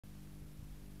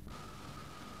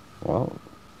Well,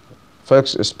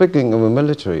 folks, speaking of a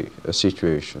military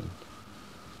situation,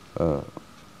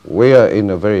 we are in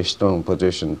a very strong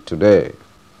position today,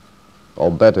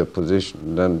 or better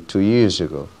position than 2 years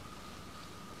ago.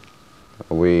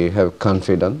 We have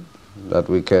confidence that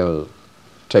we can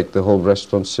take the whole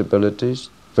responsibilities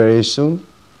very soon,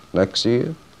 next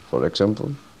year, for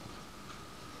example.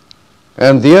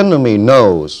 And the enemy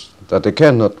knows that they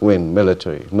cannot win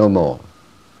military, no more.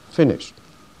 Finished.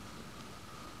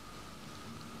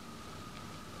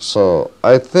 So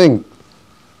I think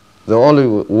the only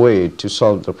way to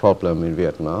solve the problem in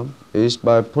Vietnam is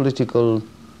by political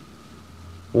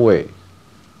way.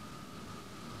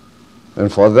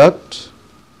 And for that,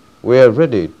 we are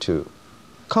ready to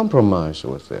compromise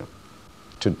with them,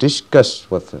 to discuss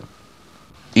with them.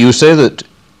 You say that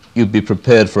you'd be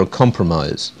prepared for a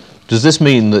compromise. Does this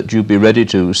mean that you'd be ready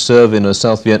to serve in a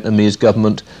South Vietnamese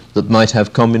government that might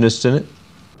have communists in it?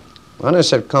 When I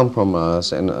said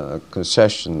compromise and a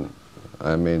concession,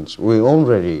 I mean we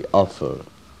already offer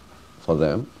for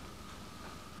them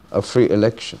a free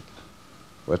election,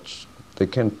 which they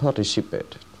can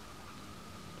participate.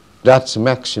 That's the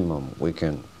maximum we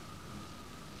can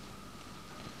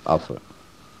offer.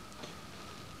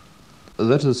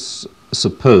 Let us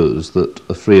suppose that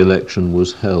a free election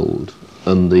was held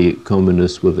and the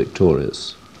communists were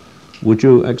victorious. Would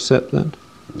you accept that?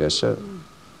 Yes, sir.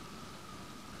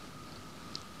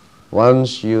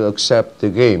 Once you accept the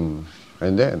game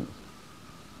and then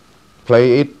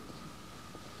play it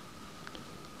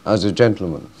as a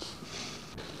gentleman.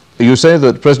 You say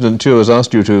that President Thieu has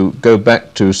asked you to go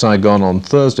back to Saigon on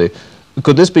Thursday.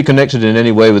 Could this be connected in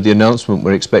any way with the announcement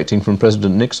we're expecting from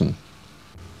President Nixon?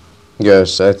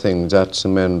 Yes, I think that's the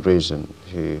main reason.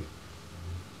 He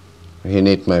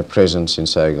needs my presence in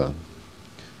Saigon.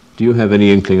 Do you have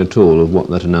any inkling at all of what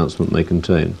that announcement may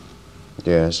contain?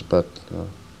 Yes, but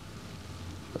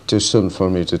too soon for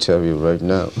me to tell you right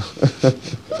now.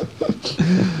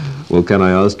 Well, can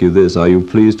I ask you this? Are you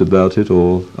pleased about it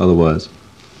or otherwise?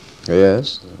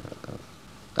 Yes.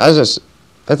 I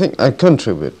think I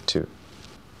contribute to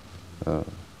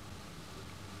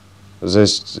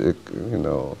this, I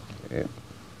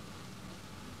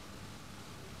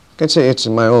can say it's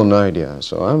my own idea,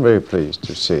 so I'm very pleased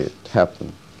to see it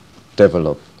happen,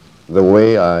 develop the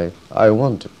way I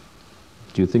want it.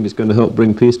 Do you think it's going to help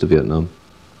bring peace to Vietnam?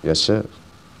 Yes, sir.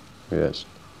 Yes.